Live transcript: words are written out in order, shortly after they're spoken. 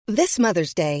This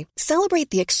Mother's Day, celebrate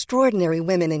the extraordinary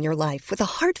women in your life with a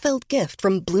heartfelt gift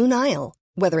from Blue Nile.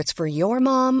 Whether it's for your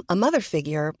mom, a mother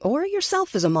figure, or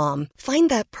yourself as a mom, find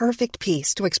that perfect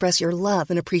piece to express your love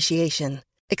and appreciation.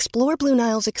 Explore Blue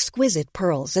Nile's exquisite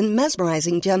pearls and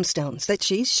mesmerizing gemstones that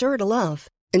she's sure to love.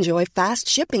 Enjoy fast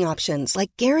shipping options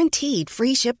like guaranteed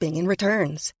free shipping and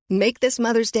returns. Make this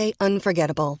Mother's Day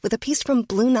unforgettable with a piece from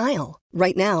Blue Nile.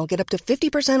 Right now, get up to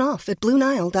 50% off at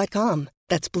BlueNile.com.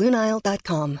 That's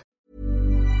BlueNile.com.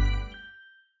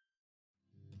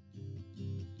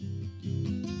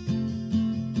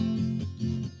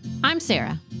 I'm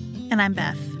Sarah. And I'm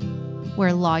Beth.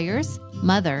 We're lawyers,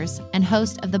 mothers, and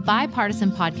host of the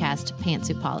bipartisan podcast,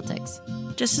 Pantsuit Politics.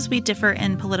 Just as we differ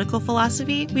in political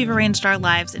philosophy, we've arranged our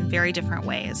lives in very different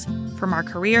ways, from our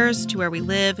careers to where we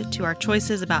live to our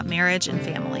choices about marriage and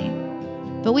family.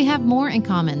 But we have more in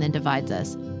common than divides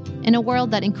us. In a world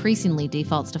that increasingly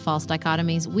defaults to false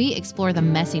dichotomies, we explore the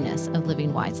messiness of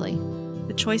living wisely.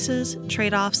 The choices,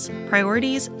 trade-offs,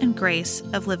 priorities, and grace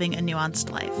of living a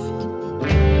nuanced life.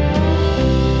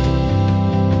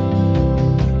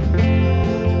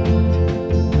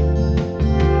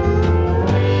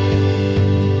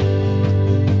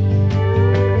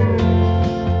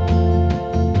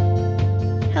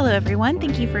 Hello, everyone.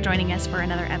 Thank you for joining us for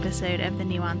another episode of The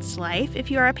Nuanced Life.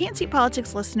 If you are a Pantsuit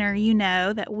Politics listener, you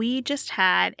know that we just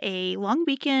had a long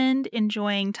weekend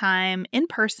enjoying time in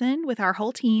person with our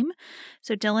whole team.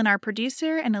 So Dylan, our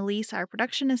producer, and Elise, our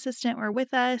production assistant, were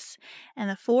with us, and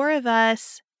the four of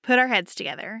us put our heads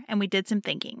together, and we did some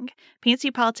thinking.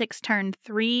 Pantsuit Politics turned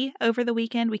 3 over the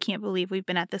weekend. We can't believe we've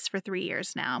been at this for 3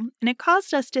 years now. And it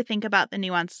caused us to think about the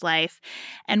nuanced life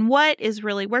and what is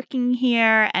really working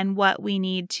here and what we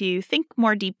need to think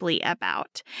more deeply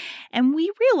about. And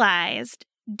we realized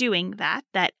doing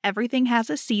that everything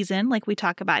has a season, like we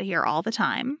talk about here all the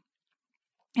time.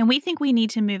 And we think we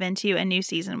need to move into a new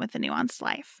season with the nuanced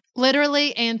life.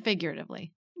 Literally and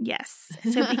figuratively. Yes.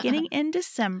 So beginning in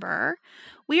December,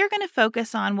 we are going to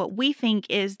focus on what we think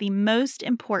is the most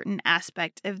important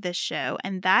aspect of this show,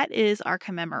 and that is our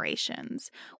commemorations.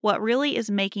 What really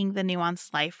is making the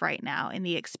nuanced life right now in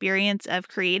the experience of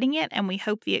creating it, and we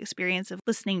hope the experience of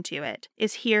listening to it,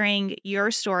 is hearing your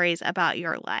stories about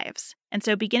your lives. And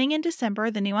so beginning in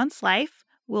December, the nuanced life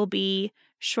will be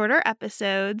shorter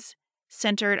episodes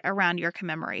centered around your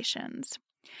commemorations.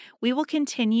 We will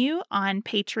continue on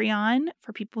Patreon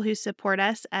for people who support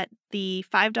us at the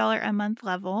 $5 a month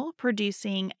level,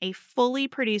 producing a fully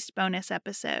produced bonus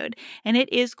episode. And it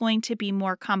is going to be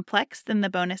more complex than the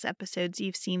bonus episodes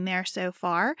you've seen there so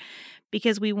far,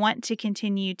 because we want to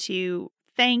continue to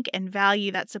thank and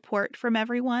value that support from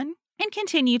everyone and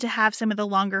continue to have some of the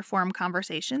longer form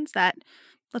conversations that,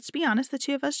 let's be honest, the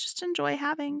two of us just enjoy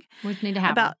having. We need to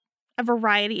have about a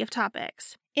variety of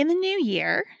topics. In the new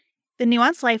year, The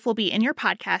Nuanced Life will be in your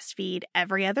podcast feed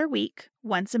every other week,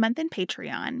 once a month in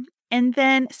Patreon. And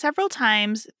then several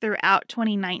times throughout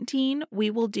 2019,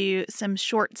 we will do some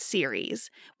short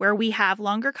series where we have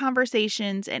longer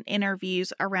conversations and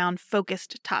interviews around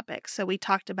focused topics. So we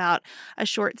talked about a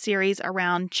short series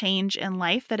around change in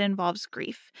life that involves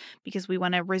grief, because we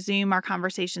want to resume our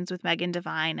conversations with Megan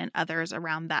Devine and others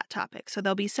around that topic. So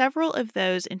there'll be several of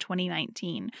those in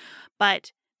 2019.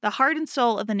 But the heart and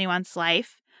soul of The Nuanced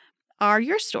Life are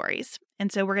your stories.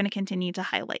 And so we're going to continue to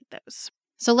highlight those.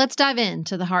 So let's dive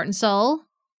into the heart and soul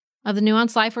of the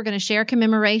nuanced life. We're going to share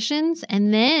commemorations,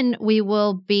 and then we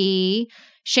will be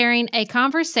sharing a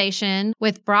conversation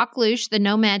with Brock Lusch, the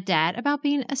nomad dad, about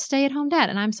being a stay-at-home dad.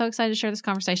 And I'm so excited to share this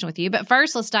conversation with you. But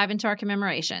first, let's dive into our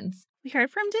commemorations. We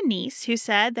heard from Denise, who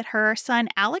said that her son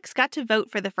Alex got to vote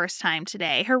for the first time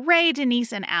today. Hooray,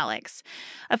 Denise and Alex.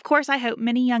 Of course, I hope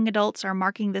many young adults are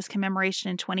marking this commemoration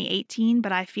in 2018,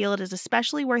 but I feel it is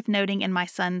especially worth noting in my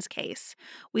son's case.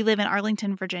 We live in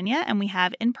Arlington, Virginia, and we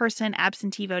have in-person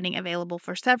absentee voting available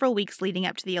for several weeks leading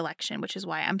up to the election, which is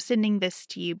why I'm sending this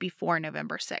to you before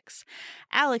November 6th.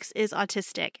 Alex is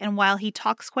autistic, and while he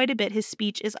talks quite a bit, his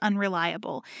speech is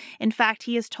unreliable. In fact,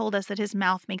 he has told us that his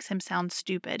mouth makes him sound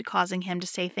stupid, causing him to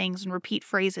say things and repeat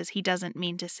phrases he doesn't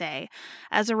mean to say.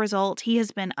 As a result, he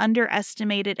has been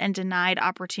underestimated and denied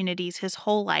opportunities his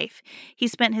whole life. He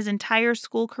spent his entire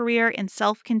school career in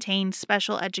self-contained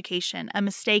special education, a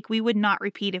mistake we would not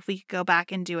repeat if we could go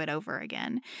back and do it over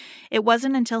again. It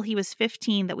wasn't until he was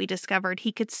 15 that we discovered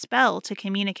he could spell to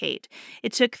communicate.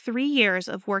 It took 3 years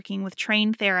of working with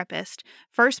trained therapists,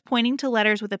 first pointing to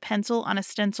letters with a pencil on a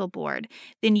stencil board,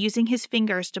 then using his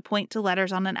fingers to point to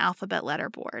letters on an alphabet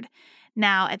letterboard.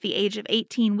 Now, at the age of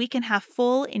 18, we can have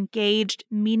full, engaged,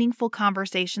 meaningful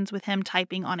conversations with him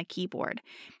typing on a keyboard.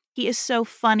 He is so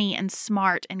funny and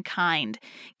smart and kind.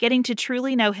 Getting to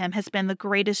truly know him has been the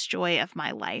greatest joy of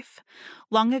my life.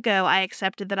 Long ago, I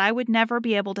accepted that I would never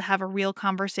be able to have a real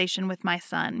conversation with my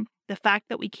son. The fact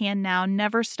that we can now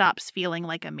never stops feeling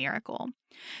like a miracle.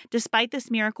 Despite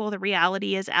this miracle, the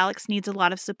reality is Alex needs a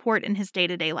lot of support in his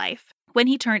day-to-day life. When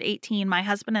he turned 18, my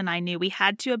husband and I knew we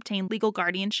had to obtain legal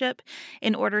guardianship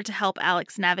in order to help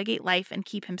Alex navigate life and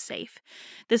keep him safe.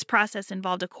 This process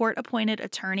involved a court-appointed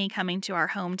attorney coming to our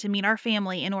home to meet our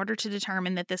family in order to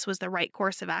determine that this was the right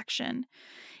course of action.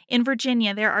 In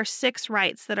Virginia, there are 6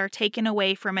 rights that are taken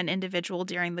away from an individual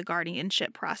during the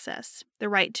guardianship process: the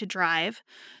right to drive,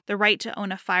 the right to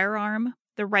own a firearm,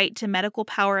 the right to medical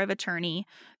power of attorney,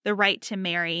 the right to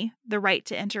marry, the right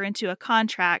to enter into a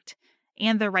contract,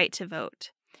 and the right to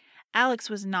vote. Alex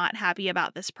was not happy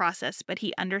about this process, but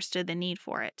he understood the need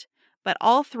for it. But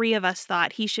all 3 of us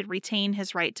thought he should retain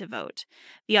his right to vote.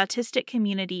 The autistic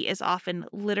community is often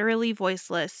literally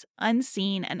voiceless,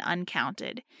 unseen, and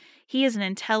uncounted. He is an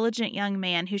intelligent young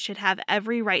man who should have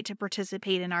every right to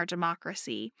participate in our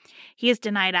democracy. He is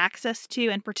denied access to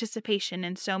and participation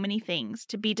in so many things.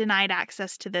 To be denied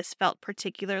access to this felt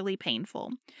particularly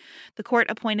painful. The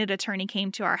court-appointed attorney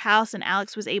came to our house, and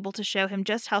Alex was able to show him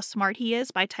just how smart he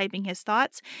is by typing his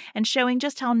thoughts and showing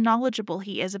just how knowledgeable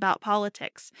he is about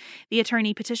politics. The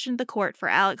attorney petitioned the court for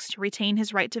Alex to retain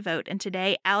his right to vote, and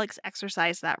today Alex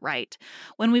exercised that right.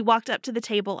 When we walked up to the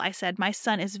table, I said, "My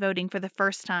son is voting for the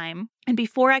first time." And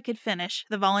before I could finish,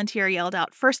 the volunteer yelled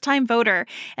out, "First-time voter,"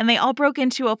 and they all broke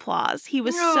into applause. He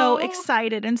was so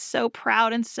excited and so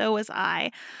proud, and so was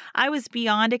I. I was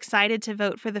beyond excited to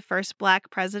vote for the first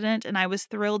Black president, and I was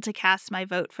thrilled to cast my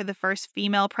vote for the first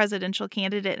female presidential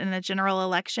candidate in a general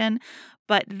election.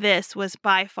 But this was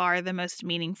by far the most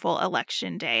meaningful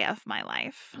election day of my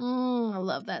life. I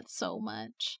love that so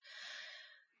much.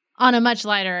 On a much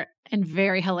lighter and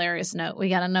very hilarious note, we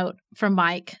got a note from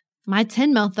Mike. "My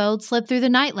 10-month-old slept through the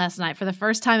night last night for the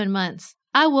first time in months.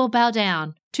 I will bow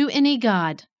down to any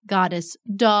god, goddess,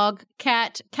 dog,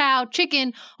 cat, cow,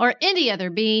 chicken, or any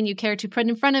other being you care to put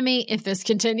in front of me if this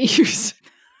continues."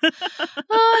 Oh,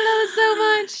 I love it so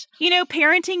much. You know,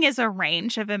 parenting is a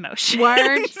range of emotions.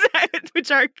 Words. Which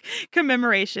our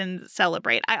commemorations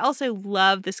celebrate. I also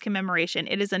love this commemoration.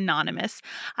 It is anonymous.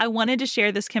 I wanted to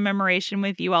share this commemoration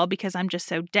with you all because I'm just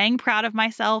so dang proud of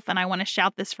myself, and I want to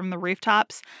shout this from the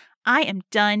rooftops. I am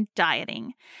done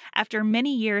dieting. After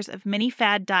many years of many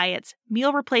fad diets,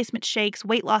 meal replacement shakes,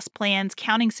 weight loss plans,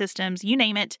 counting systems, you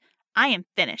name it, I am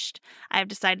finished. I have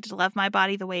decided to love my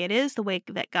body the way it is, the way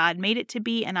that God made it to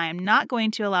be, and I am not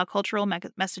going to allow cultural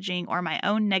messaging or my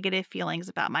own negative feelings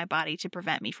about my body to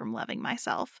prevent me from loving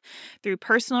myself. Through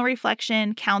personal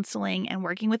reflection, counseling, and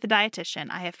working with a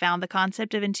dietitian, I have found the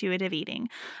concept of intuitive eating.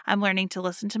 I'm learning to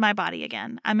listen to my body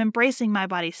again. I'm embracing my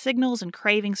body's signals and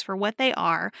cravings for what they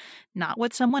are, not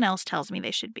what someone else tells me they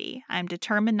should be. I am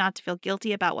determined not to feel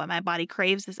guilty about what my body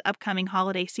craves this upcoming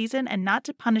holiday season and not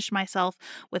to punish myself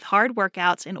with hard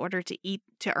workouts in order to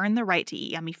earn the right to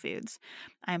eat yummy foods.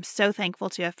 I am so thankful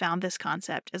to have found this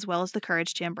concept as well as the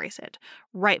courage to embrace it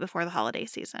right before the holiday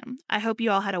season. I hope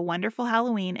you all had a wonderful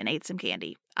Halloween and ate some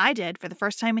candy. I did for the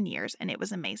first time in years, and it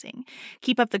was amazing.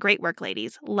 Keep up the great work,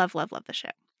 ladies. Love, love, love the show.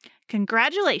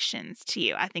 Congratulations to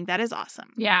you. I think that is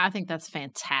awesome. Yeah, I think that's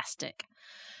fantastic.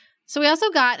 So we also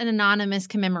got an anonymous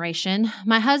commemoration.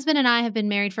 "My husband and I have been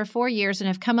married for 4 years and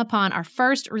have come upon our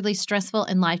first really stressful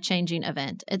and life-changing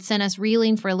event. It sent us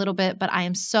reeling for a little bit, but I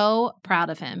am so proud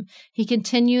of him. He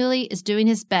continually is doing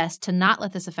his best to not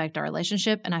let this affect our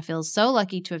relationship, and I feel so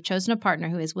lucky to have chosen a partner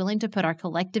who is willing to put our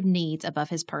collective needs above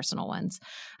his personal ones.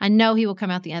 I know he will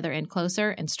come out the other end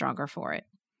closer and stronger for it."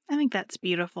 I think that's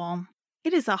beautiful.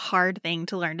 It is a hard thing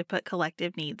to learn to put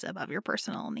collective needs above your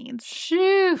personal needs.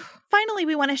 Phew. Finally,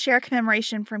 we want to share a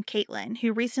commemoration from Caitlin,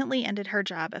 who recently ended her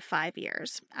job of 5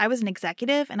 years. "I was an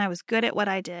executive and I was good at what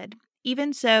I did.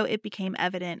 Even so, it became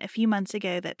evident a few months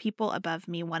ago that people above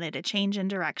me wanted a change in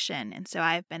direction, and so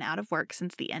I have been out of work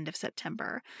since the end of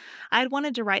September. I had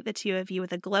wanted to write the 2 of you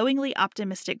with a glowingly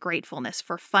optimistic gratefulness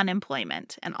for fun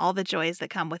employment and all the joys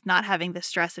that come with not having the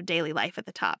stress of daily life at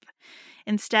the top.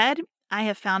 Instead, I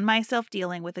have found myself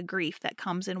dealing with a grief that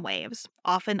comes in waves,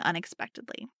 often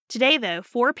unexpectedly. Today, though,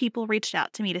 4 people reached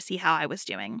out to me to see how I was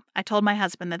doing. I told my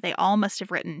husband that they all must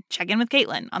have written, 'Check in with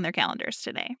Caitlin,' on their calendars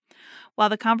today. While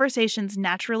the conversations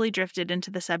naturally drifted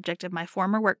into the subject of my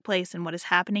former workplace and what is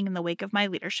happening in the wake of my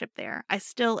leadership there, I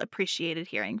still appreciated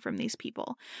hearing from these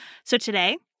people. So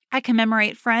today, I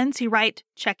commemorate friends who write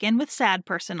 'check in with sad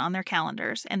person' on their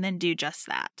calendars and then do just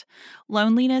that.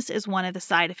 Loneliness is one of the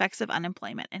side effects of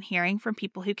unemployment, and hearing from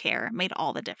people who care made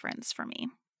all the difference for me."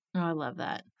 Oh, I love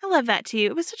that. I love that too.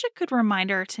 It was such a good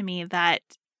reminder to me that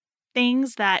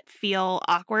things that feel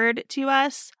awkward to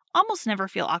us almost never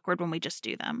feel awkward when we just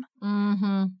do them.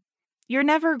 Mm-hmm. You're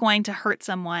never going to hurt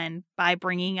someone by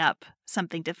bringing up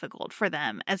something difficult for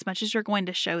them as much as you're going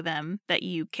to show them that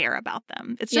you care about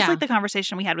them. It's just like the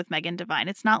conversation we had with Megan Devine.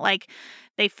 It's not like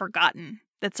they've forgotten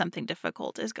that something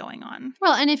difficult is going on.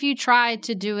 Well, and if you try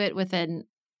to do it with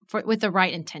the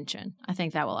right intention, I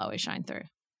think that will always shine through.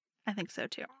 I think so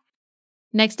too.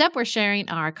 Next up, we're sharing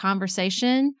our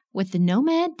conversation with the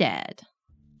Nomad Dad.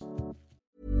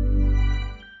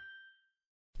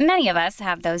 Many of us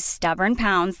have those stubborn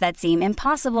pounds that seem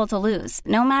impossible to lose,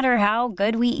 no matter how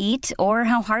good we eat or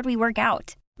how hard we work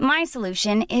out. My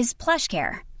solution is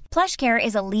PlushCare. PlushCare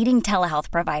is a leading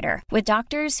telehealth provider with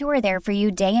doctors who are there for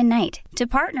you day and night to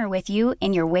partner with you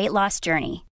in your weight loss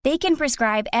journey. They can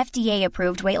prescribe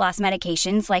FDA-approved weight loss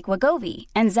medications like Wegovy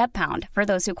and Zepbound for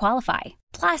those who qualify.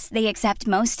 Plus, they accept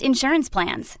most insurance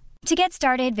plans. To get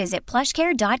started, visit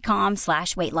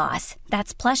plushcare.com/weightloss.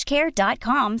 That's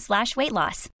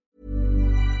plushcare.com/weightloss.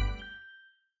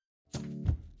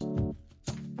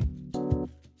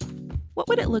 What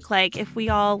would it look like if we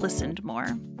all listened more?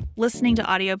 Listening to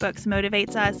audiobooks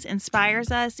motivates us, inspires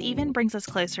us, even brings us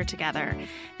closer together.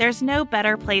 There's no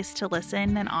better place to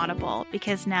listen than Audible,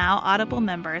 because now Audible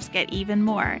members get even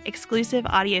more exclusive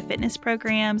audio fitness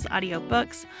programs,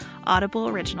 audiobooks, Audible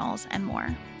Originals, and more.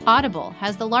 Audible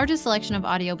has the largest selection of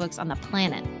audiobooks on the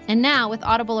planet. And now with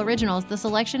Audible Originals, the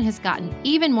selection has gotten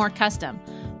even more custom,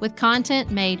 with content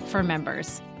made for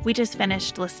members. We just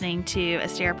finished listening to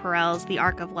Esther Perel's The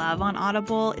Arc of Love on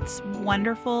Audible. It's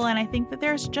wonderful, and I think that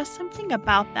there's just something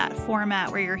about that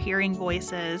format where you're hearing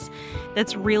voices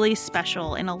that's really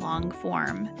special in a long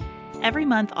form. Every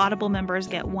month, Audible members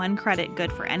get 1 credit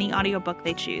good for any audiobook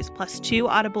they choose, plus 2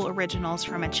 Audible Originals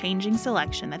from a changing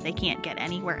selection that they can't get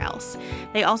anywhere else.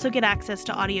 They also get access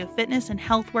to audio fitness and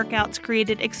health workouts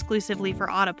created exclusively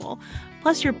for Audible.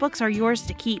 Plus, your books are yours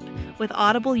to keep. With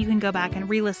Audible, you can go back and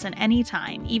re-listen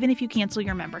anytime, even if you cancel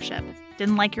your membership.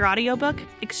 Didn't like your audiobook?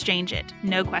 Exchange it.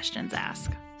 No questions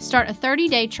asked. Start a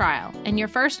 30-day trial, and your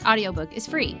first audiobook is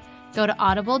free. Go to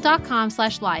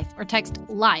audible.com/life or text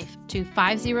LIFE to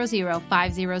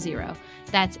 500500.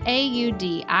 That's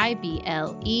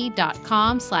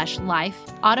AUDIBLE.com/life,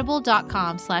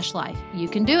 audible.com/life. You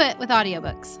can do it with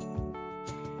audiobooks.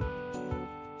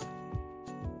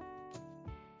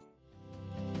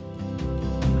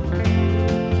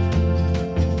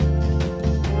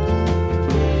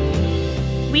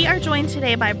 We are joined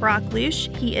today by Brock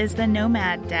Lusch. He is the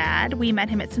Nomad Dad. We met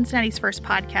him at Cincinnati's first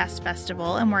podcast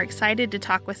festival, and we're excited to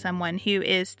talk with someone who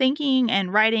is thinking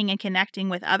and writing and connecting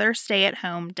with other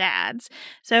stay-at-home dads.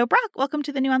 So, Brock, welcome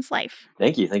to The Nuanced Life.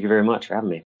 Thank you. Thank you very much for having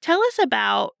me. Tell us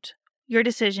about your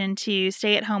decision to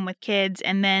stay at home with kids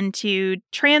and then to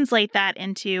translate that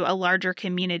into a larger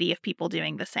community of people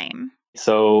doing the same.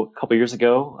 So a couple years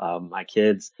ago, my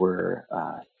kids were,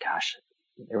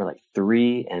 they were like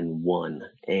 3 and 1.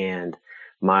 And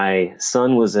my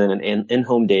son was in an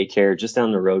in-home daycare just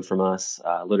down the road from us,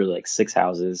 literally like 6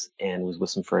 houses, and was with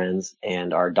some friends.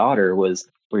 And our daughter we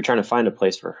were trying to find a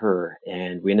place for her.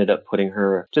 And we ended up putting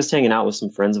her just hanging out with some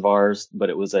friends of ours.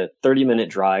 But it was a 30-minute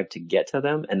drive to get to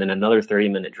them, and then another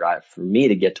 30-minute drive for me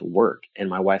to get to work. And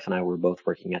my wife and I were both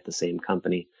working at the same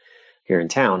company here in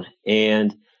town.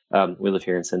 And we live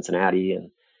here in Cincinnati. And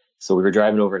so we were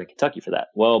driving over to Kentucky for that.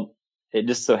 Well, it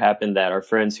just so happened that our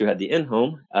friends who had the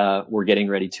in-home were getting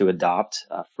ready to adopt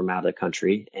from out of the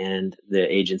country, and the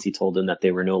agency told them that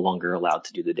they were no longer allowed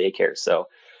to do the daycare. So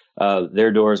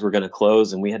their doors were going to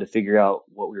close, and we had to figure out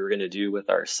what we were going to do with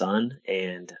our son.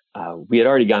 And we had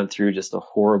already gone through just a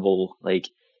horrible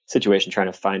situation trying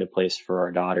to find a place for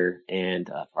our daughter, and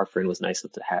our friend was nice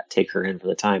enough to take her in for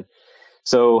the time.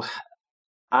 So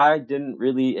I didn't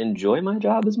really enjoy my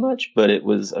job as much, but it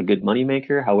was a good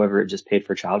moneymaker. However, it just paid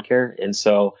for childcare. And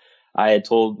so I had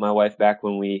told my wife back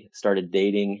when we started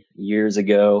dating years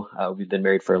ago, we've been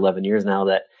married for 11 years now,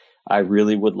 that I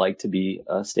really would like to be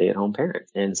a stay-at-home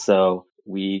parent. And so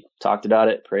we talked about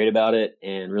it, prayed about it,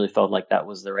 and really felt like that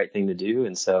was the right thing to do.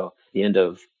 And so at the end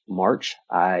of March,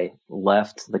 I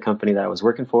left the company that I was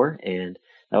working for, and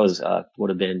that was would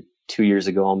have been 2 years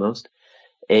ago almost,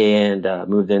 and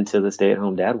moved into the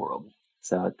stay-at-home dad world.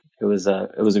 So it was a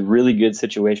really good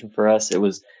situation for us.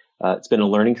 It's been a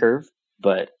learning curve,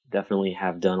 but definitely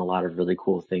have done a lot of really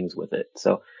cool things with it.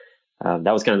 So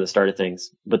that was kind of the start of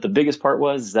things. But the biggest part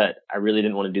was that I really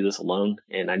didn't want to do this alone,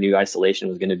 and I knew isolation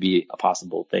was going to be a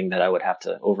possible thing that I would have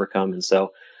to overcome. And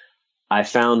so I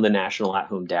found the National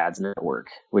At-Home Dads Network,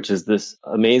 which is this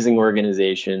amazing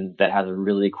organization that has a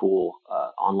really cool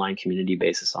online community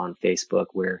basis on Facebook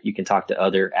where you can talk to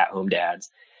other at-home dads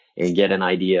and get an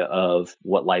idea of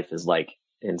what life is like.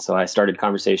 And so I started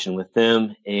conversation with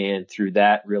them, and through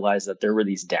that realized that there were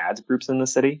these dads groups in the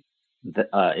city,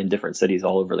 in different cities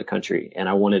all over the country. And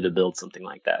I wanted to build something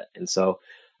like that. And so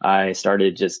I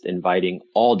started just inviting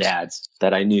all dads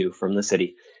that I knew from the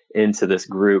city into this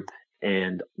group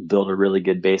and build a really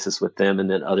good basis with them. And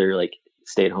then other like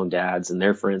stay-at-home dads and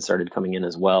their friends started coming in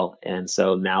as well. And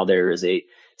so now there is a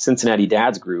Cincinnati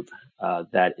Dads group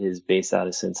that is based out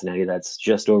of Cincinnati that's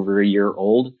just over a year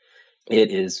old.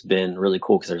 It has been really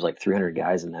cool because there's like 300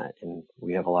 guys in that, and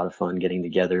we have a lot of fun getting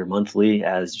together monthly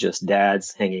as just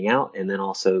dads hanging out, and then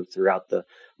also throughout the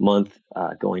month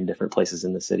going different places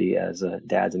in the city as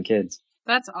dads and kids.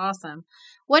 That's awesome.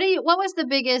 What was the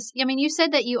biggest, I mean, you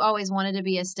said that you always wanted to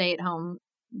be a stay-at-home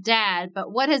dad,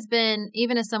 but what has been,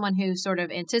 even as someone who sort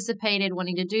of anticipated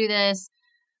wanting to do this,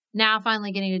 now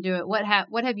finally getting to do it, what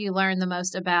have you learned the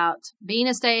most about being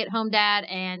a stay-at-home dad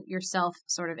and yourself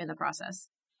sort of in the process?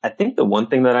 I think the one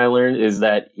thing that I learned is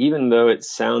that even though it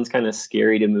sounds kind of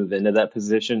scary to move into that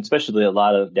position, especially a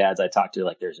lot of dads I talk to,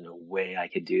 like, there's no way I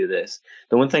could do this.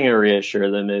 The one thing I reassure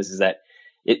them is that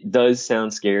it does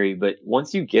sound scary, but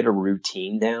once you get a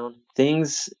routine down,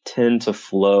 things tend to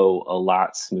flow a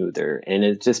lot smoother, and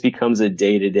it just becomes a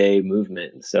day-to-day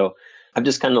movement. So I've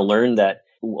just kind of learned that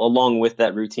along with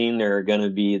that routine, there are going to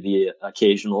be the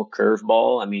occasional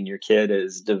curveball. I mean, your kid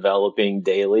is developing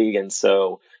daily, and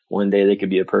so one day they could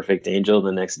be a perfect angel,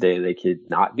 the next day they could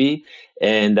not be.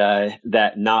 And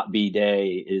that not be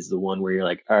day is the one where you're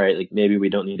like, all right, like maybe we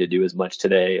don't need to do as much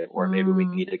today, or maybe we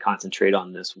need to concentrate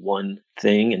on this one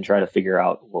thing and try to figure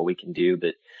out what we can do.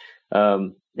 But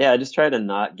I just try to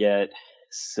not get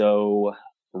so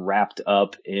wrapped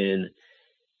up in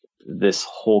this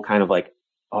whole kind of like,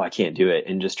 oh, I can't do it,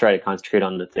 and just try to concentrate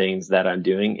on the things that I'm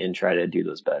doing and try to do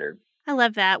those better. I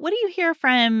love that. What do you hear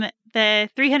from the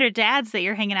 300 dads that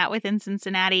you're hanging out with in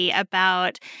Cincinnati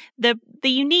about the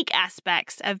unique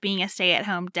aspects of being a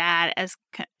stay-at-home dad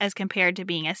as compared to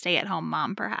being a stay-at-home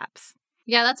mom, perhaps?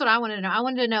 Yeah, that's what I wanted to know. I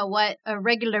wanted to know what a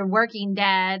regular working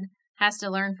dad has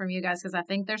to learn from you guys, because I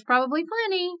think there's probably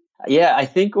plenty. Yeah, I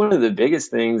think one of the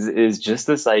biggest things is just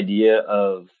this idea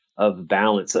of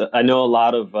balance. I know a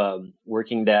lot of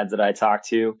working dads that I talk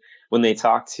to, when they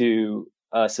talk to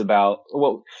us about,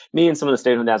 well, me and some of the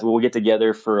stay-at-home dads, we'll get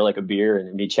together for like a beer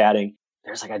and be chatting.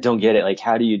 There's like, I don't get it. Like,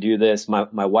 how do you do this? My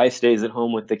wife stays at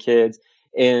home with the kids,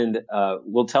 and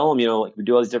we'll tell them, like we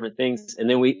do all these different things. And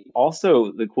then we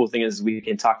also, the cool thing is we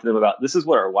can talk to them about, this is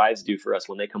what our wives do for us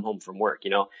when they come home from work.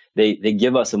 They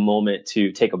give us a moment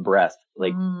to take a breath.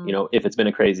 Like, if it's been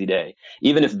a crazy day,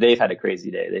 even if they've had a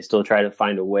crazy day, they still try to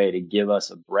find a way to give us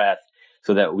a breath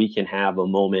so that we can have a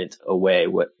moment away,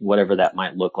 whatever that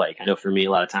might look like. I know for me, a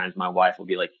lot of times my wife will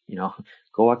be like,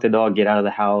 go walk the dog, get out of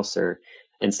the house. Or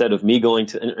instead of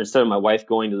my wife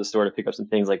going to the store to pick up some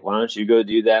things, like, why don't you go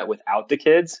do that without the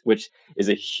kids, which is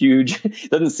a huge,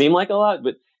 doesn't seem like a lot,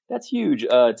 but that's huge,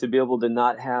 to be able to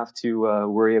not have to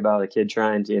worry about a kid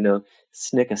trying to,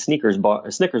 snick a Snickers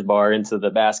bar into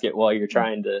the basket while you're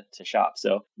trying to shop.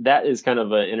 So that is kind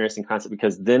of an interesting concept,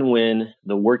 because then when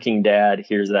the working dad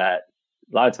hears that,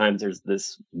 a lot of times there's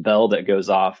this bell that goes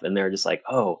off, and they're just like,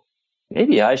 oh,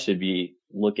 maybe I should be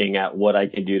looking at what I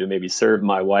can do to maybe serve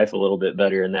my wife a little bit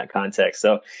better in that context.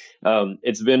 So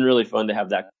it's been really fun to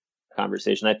have that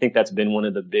conversation. I think that's been one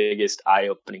of the biggest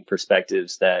eye-opening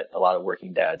perspectives that a lot of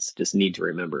working dads just need to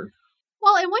remember.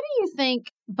 Well, and what do you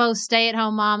think, both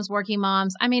stay-at-home moms, working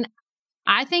moms? I mean,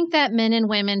 I think that men and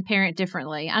women parent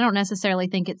differently. I don't necessarily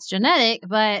think it's genetic,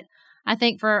 but I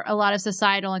think for a lot of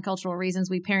societal and cultural reasons,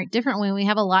 we parent differently, and we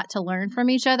have a lot to learn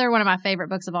from each other. One of my favorite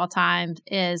books of all time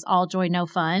is All Joy, No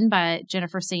Fun by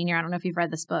Jennifer Senior. I don't know if you've read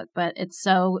this book, but it's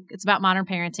about modern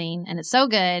parenting, and it's so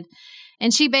good.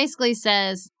 And she basically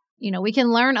says, we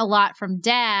can learn a lot from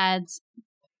dads,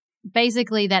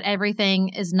 basically that everything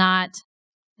is not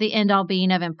the end all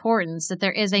being of importance, that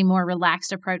there is a more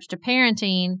relaxed approach to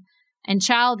parenting and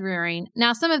child rearing.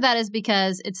 Now, some of that is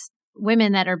because it's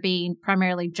women that are being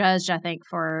primarily judged, I think,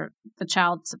 for the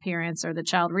child's appearance or the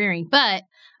child rearing. But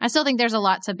I still think there's a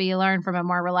lot to be learned from a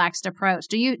more relaxed approach.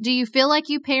 Do you feel like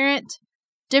you parent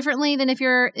differently than if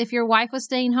your wife was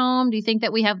staying home? Do you think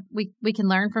that we can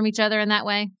learn from each other in that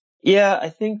way? Yeah, I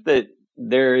think that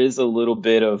there is a little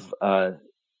bit of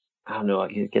I don't know,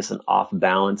 I guess an off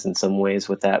balance in some ways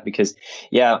with that, because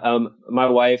my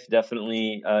wife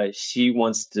definitely she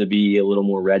wants to be a little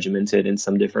more regimented in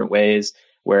some different ways.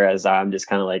 Whereas I'm just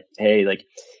kind of like, hey, like,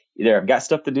 either I've got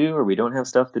stuff to do or we don't have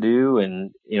stuff to do.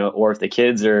 And, or if the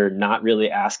kids are not really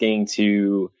asking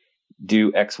to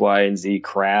do X, Y, and Z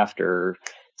craft or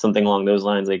something along those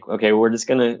lines, like, okay, we're just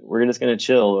gonna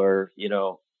chill, or,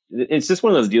 it's just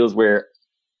one of those deals where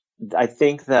I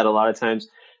think that a lot of times,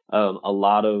 a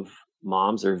lot of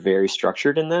moms are very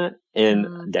structured in that,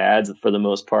 and dads, for the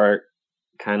most part,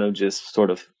 kind of just sort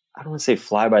of, I don't want to say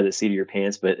fly by the seat of your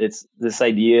pants, but it's this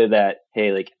idea that,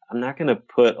 hey, like, I'm not going to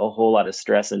put a whole lot of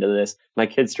stress into this. My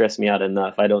kids stress me out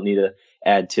enough. I don't need to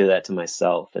add to that to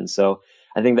myself. And so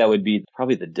I think that would be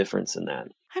probably the difference in that.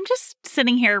 I'm just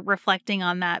sitting here reflecting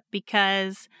on that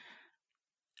because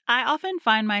I often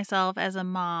find myself as a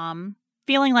mom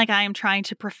feeling like I am trying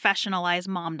to professionalize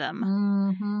momdom.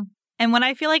 Mm-hmm. And what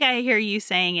I feel like I hear you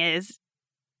saying is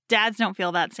dads don't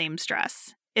feel that same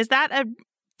stress. Is that a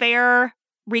fair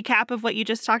recap of what you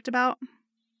just talked about?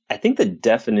 I think the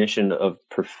definition of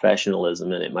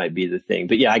professionalism in it might be the thing.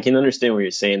 But yeah, I can understand what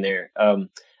you're saying there.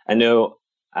 I know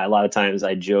a lot of times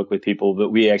I joke with people, but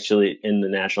we actually in the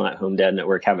National At Home Dad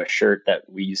Network have a shirt that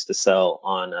we used to sell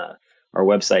on our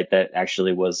website that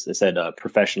actually it said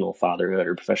professional fatherhood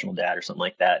or professional dad or something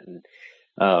like that.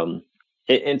 And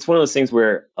it's one of those things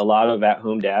where a lot of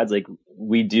at-home dads, like,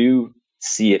 we do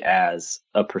see it as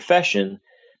a profession,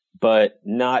 but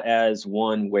not as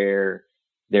one where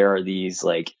there are these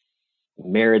like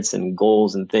merits and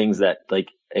goals and things that like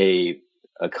a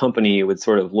company would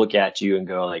sort of look at you and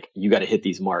go like, you got to hit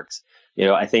these marks.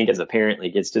 I think as a parent,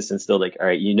 like, it's just instilled like, all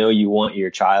right, you want your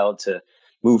child to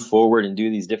move forward and do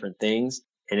these different things.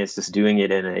 And it's just doing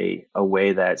it in a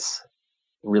way that's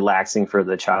relaxing for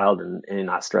the child and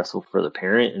not stressful for the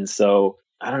parent. And so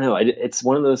I don't know. It's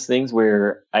one of those things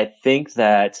where I think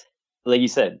that, like you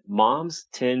said, moms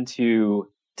tend to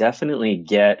definitely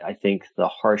get, I think, the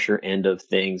harsher end of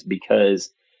things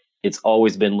because it's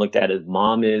always been looked at as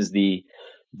mom is the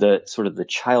sort of the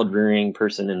child rearing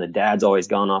person, and the dad's always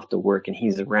gone off to work and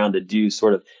he's around to do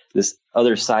sort of this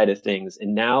other side of things.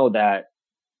 And now that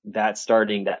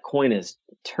coin is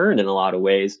turned in a lot of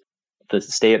ways, the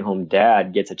stay-at-home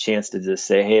dad gets a chance to just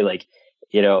say, hey, like,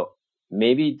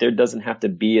 maybe there doesn't have to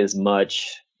be as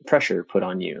much pressure put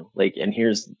on you. Like, and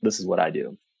this is what I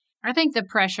do. I think the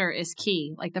pressure is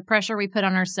key, like the pressure we put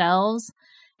on ourselves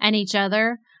and each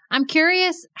other. I'm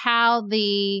curious how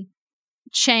the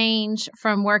change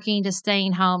from working to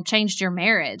staying home changed your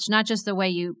marriage, not just the way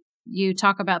you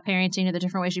talk about parenting or the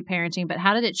different ways you parenting, but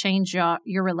how did it change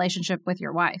your relationship with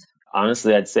your wife?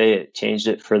 Honestly, I'd say it changed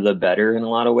it for the better in a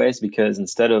lot of ways, because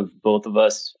instead of both of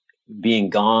us being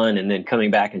gone and then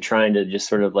coming back and trying to just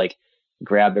sort of like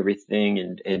grab everything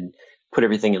and put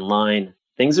everything in line,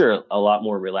 things are a lot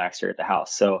more relaxed here at the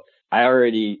house. So I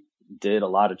already did a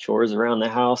lot of chores around the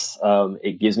house.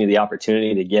 It gives me the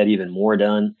opportunity to get even more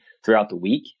done throughout the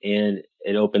week. And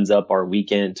it opens up our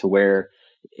weekend to where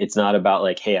it's not about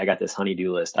like, hey, I got this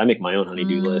honey-do list. I make my own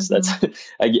honey-do list. That's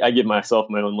I give myself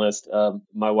my own list.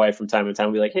 My wife from time to time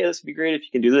will be like, hey, this would be great if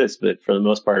you can do this. But for the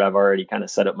most part, I've already kind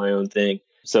of set up my own thing.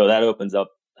 So that opens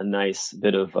up a nice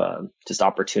bit of just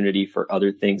opportunity for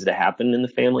other things to happen in the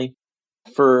family.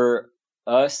 For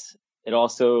us, it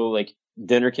also, like,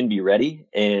 dinner can be ready.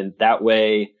 And that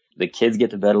way the kids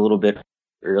get to bed a little bit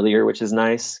earlier, which is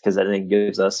nice because I think it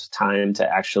gives us time to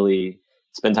actually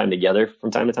spend time together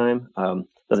from time to time.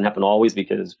 Doesn't happen always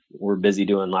because we're busy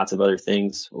doing lots of other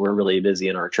things. We're really busy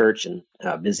in our church and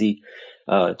busy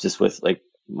just with like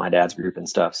my dad's group and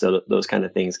stuff. So those kind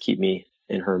of things keep me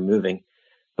and her moving.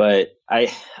 But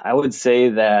I would say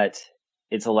that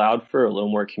it's allowed for a little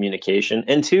more communication.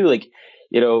 And two, like,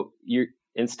 you're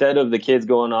instead of the kids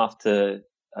going off to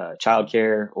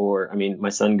childcare, or I mean, my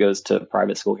son goes to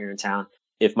private school here in town.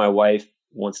 If my wife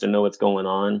wants to know what's going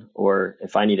on, or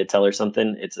if I need to tell her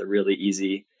something, it's a really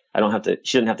easy. She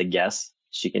doesn't have to guess.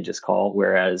 She can just call.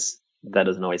 Whereas that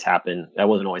doesn't always happen. That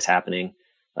wasn't always happening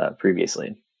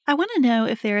previously. I want to know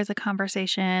if there is a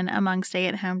conversation among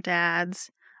stay-at-home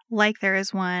dads, like there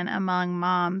is one among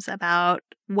moms, about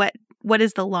what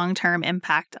is the long-term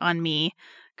impact on me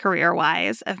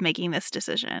career-wise of making this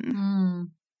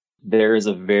decision. There is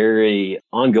a very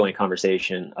ongoing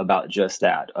conversation about just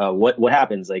that. What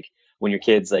happens like when your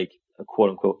kids like quote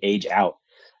unquote age out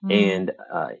and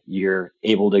you're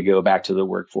able to go back to the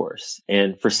workforce.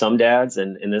 And for some dads,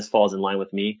 and this falls in line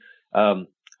with me,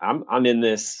 I'm in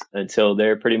this until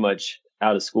they're pretty much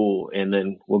out of school, and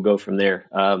then we'll go from there.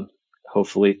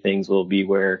 Hopefully things will be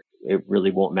where it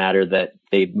really won't matter that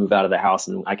they move out of the house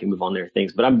and I can move on their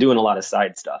things. But I'm doing a lot of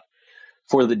side stuff.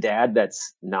 For the dad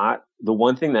that's not, the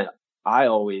one thing that I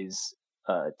always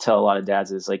tell a lot of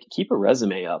dads is like, keep a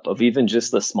resume up of even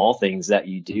just the small things that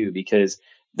you do, because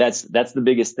that's the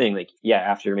biggest thing. Like, yeah,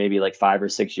 after maybe like 5 or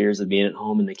 6 years of being at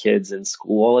home and the kids in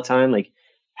school all the time, like,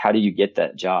 how do you get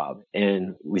that job?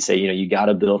 And we say, you got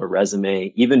to build a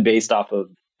resume, even based off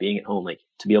of being at home, like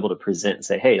to be able to present and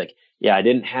say, hey, like, yeah, I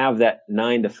didn't have that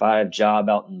 9 to 5 job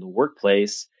out in the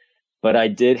workplace, but I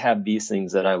did have these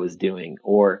things that I was doing,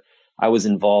 or I was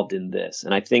involved in this.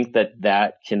 And I think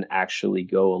that can actually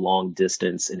go a long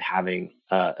distance in having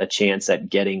a chance at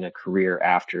getting a career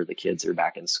after the kids are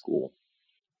back in school.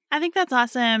 I think that's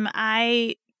awesome.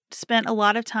 I spent a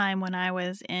lot of time when I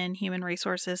was in human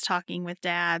resources talking with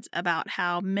dads about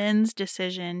how men's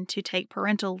decision to take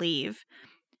parental leave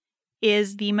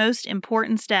is the most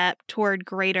important step toward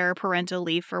greater parental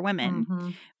leave for women. Mm-hmm.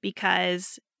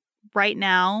 Because right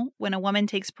now, when a woman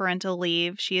takes parental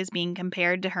leave, she is being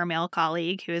compared to her male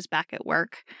colleague who is back at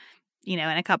work, in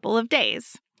a couple of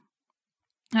days.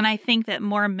 And I think that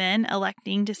more men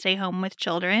electing to stay home with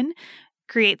children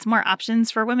creates more options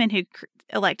for women who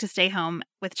elect to stay home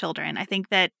with children. I think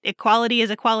that equality is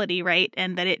equality, right?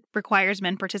 And that it requires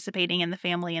men participating in the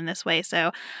family in this way.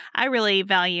 So I really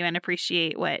value and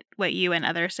appreciate what you and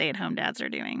other stay-at-home dads are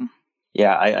doing.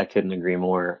 Yeah, I couldn't agree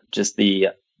more. Just the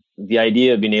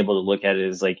idea of being able to look at it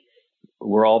is like,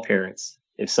 we're all parents.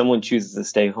 If someone chooses to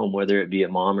stay home, whether it be a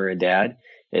mom or a dad,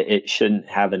 it shouldn't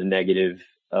have a negative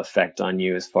effect on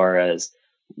you as far as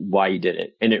why you did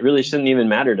it. And it really shouldn't even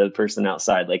matter to the person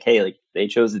outside. Like, hey, like they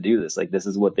chose to do this. Like, this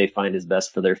is what they find is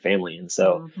best for their family. And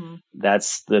so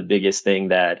that's the biggest thing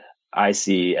that I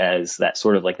see as that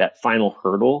sort of like that final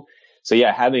hurdle. So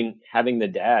yeah, having the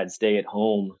dad stay at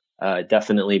home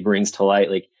definitely brings to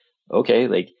light, like, okay,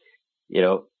 like,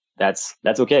 that's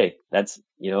okay. That's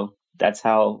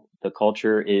how the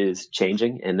culture is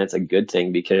changing. And that's a good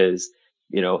thing because,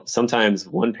 sometimes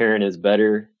one parent is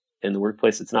better in the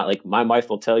workplace. It's not like my wife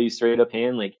will tell you straight up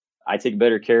hand, like, I take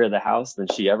better care of the house than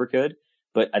she ever could.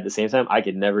 But at the same time, I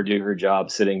could never do her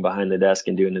job sitting behind the desk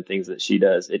and doing the things that she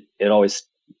does. It always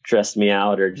stressed me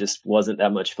out or just wasn't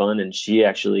that much fun. And she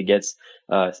actually gets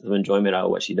some enjoyment out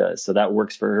of what she does. So that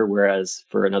works for her. Whereas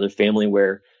for another family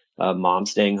where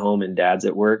mom's staying home and dad's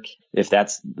at work, if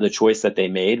that's the choice that they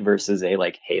made versus hey,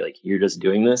 like, you're just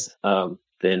doing this,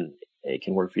 then it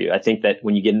can work for you. I think that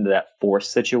when you get into that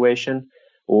forced situation,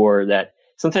 or that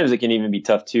sometimes it can even be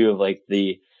tough too, of like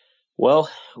we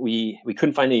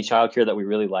couldn't find any childcare that we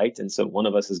really liked. And so one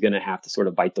of us is going to have to sort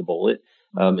of bite the bullet,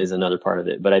 is another part of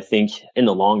it. But I think in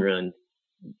the long run,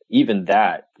 even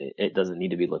that, it doesn't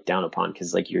need to be looked down upon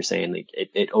because like you're saying, like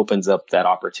it opens up that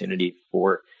opportunity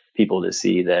for people to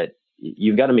see that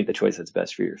you've got to make the choice that's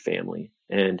best for your family.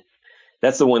 And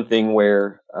that's the one thing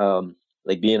where,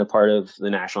 like being a part of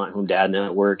the National at-Home Dad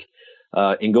Network,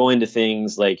 and going to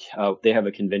things like they have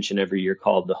a convention every year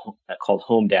called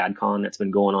Home Dad Con that's been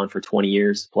going on for 20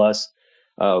 years plus,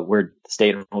 where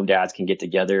stay-at-home dads can get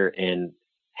together and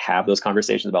have those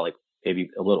conversations about like maybe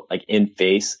a little like in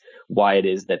face why it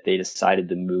is that they decided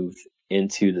to move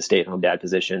into the stay-at-home dad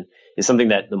position is something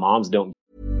that the moms don't.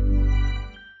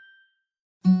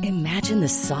 Imagine the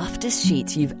softest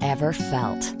sheets you've ever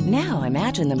felt. Now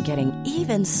imagine them getting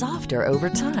even softer over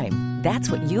time.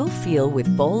 That's what you'll feel with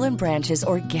Boll & Branch's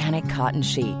organic cotton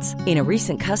sheets. In a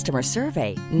recent customer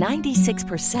survey,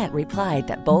 96% replied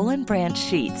that Boll & Branch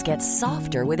sheets get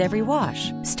softer with every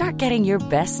wash. Start getting your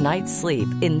best night's sleep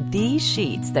in these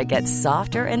sheets that get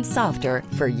softer and softer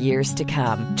for years to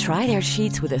come. Try their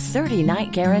sheets with a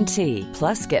 30-night guarantee.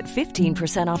 Plus, get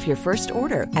 15% off your first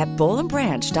order at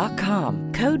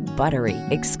bollandbranch.com. Code BUTTERY.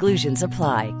 Exclusions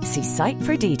apply. See site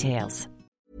for details.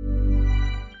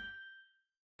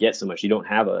 Get so much.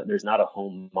 There's not a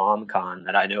home mom con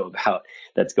that I know about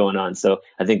that's going on. So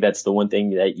I think that's the one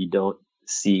thing that you don't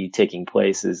see taking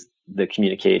place is the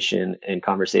communication and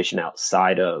conversation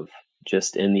outside of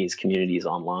just in these communities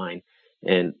online.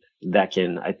 And that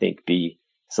can, I think, be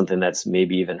something that's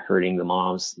maybe even hurting the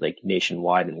moms like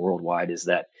nationwide and worldwide, is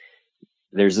that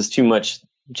there's just too much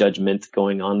judgment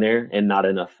going on there and not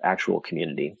enough actual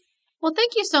community. Well,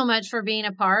 thank you so much for being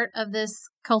a part of this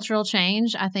cultural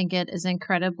change. I think it is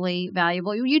incredibly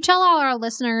valuable. You tell all our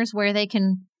listeners where they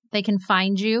can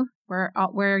find you,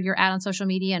 where you're at on social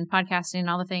media and podcasting and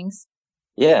all the things.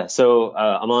 Yeah, so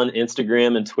I'm on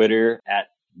Instagram and Twitter at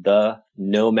the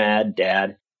Nomad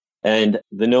Dad. And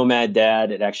the Nomad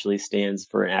Dad, it actually stands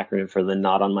for an acronym for the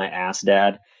Not on My Ass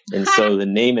Dad. And so the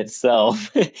name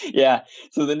itself, yeah.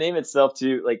 So the name itself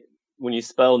too, like when you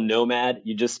spell nomad,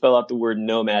 you just spell out the word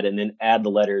nomad and then add the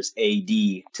letters AD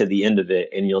to the end of it.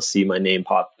 And you'll see my name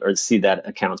see that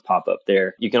accounts pop up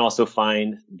there. You can also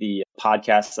find the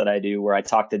podcast that I do where I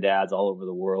talk to dads all over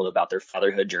the world about their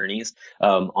fatherhood journeys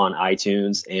on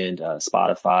iTunes and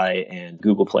Spotify and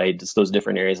Google Play, just those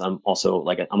different areas. I'm also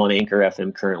I'm on Anchor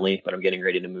FM currently, but I'm getting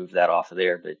ready to move that off of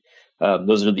there. But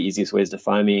those are the easiest ways to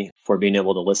find me for being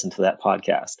able to listen to that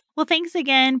podcast. Well, thanks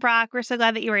again, Brock. We're so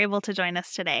glad that you were able to join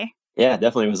us today. Yeah,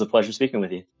 definitely. It was a pleasure speaking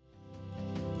with you.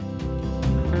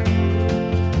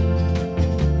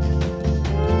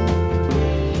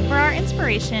 For our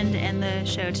inspiration to end the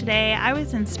show today, I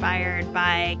was inspired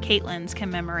by Caitlin's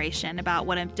commemoration about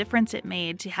what a difference it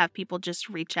made to have people just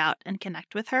reach out and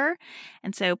connect with her.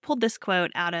 And so pulled this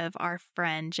quote out of our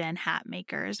friend Jen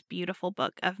Hatmaker's beautiful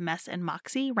book of Mess and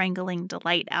Moxie, Wrangling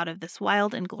Delight Out of This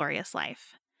Wild and Glorious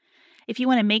Life. If you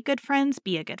want to make good friends,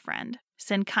 be a good friend.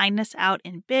 Send kindness out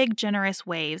in big, generous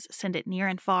waves. Send it near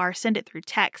and far. Send it through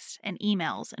texts and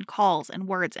emails and calls and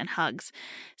words and hugs.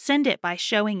 Send it by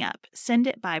showing up. Send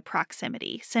it by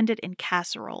proximity. Send it in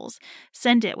casseroles.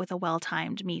 Send it with a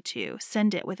well-timed me too.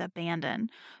 Send it with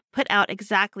abandon. Put out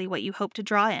exactly what you hope to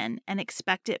draw in and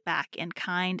expect it back in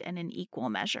kind and in equal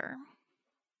measure.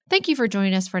 Thank you for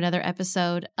joining us for another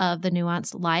episode of The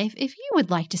Nuanced Life. If you would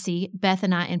like to see Beth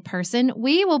and I in person,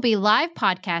 we will be live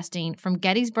podcasting from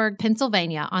Gettysburg,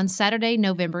 Pennsylvania on Saturday,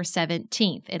 November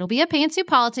 17th. It'll be a Pantsuit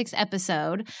Politics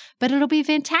episode, but it'll be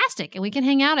fantastic and we can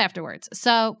hang out afterwards.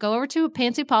 So go over to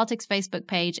Pantsuit Politics Facebook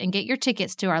page and get your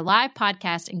tickets to our live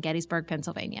podcast in Gettysburg,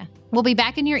 Pennsylvania. We'll be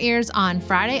back in your ears on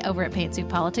Friday over at Pantsuit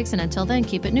Politics, and until then,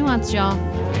 keep it nuanced, y'all.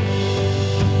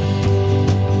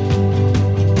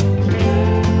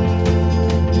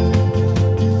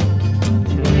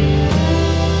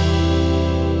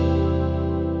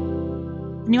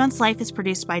 Nuanced Life is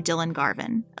produced by Dylan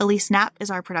Garvin. Elise Knapp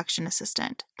is our production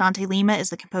assistant. Dante Lima is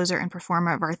the composer and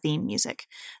performer of our theme music.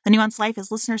 The Nuanced Life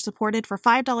is listener-supported. For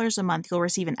 $5 a month, you'll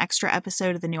receive an extra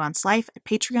episode of The Nuanced Life at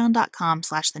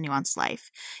patreon.com/thenuancedlife.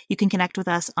 You can connect with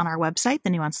us on our website,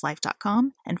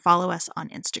 thenuancedlife.com, and follow us on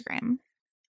Instagram.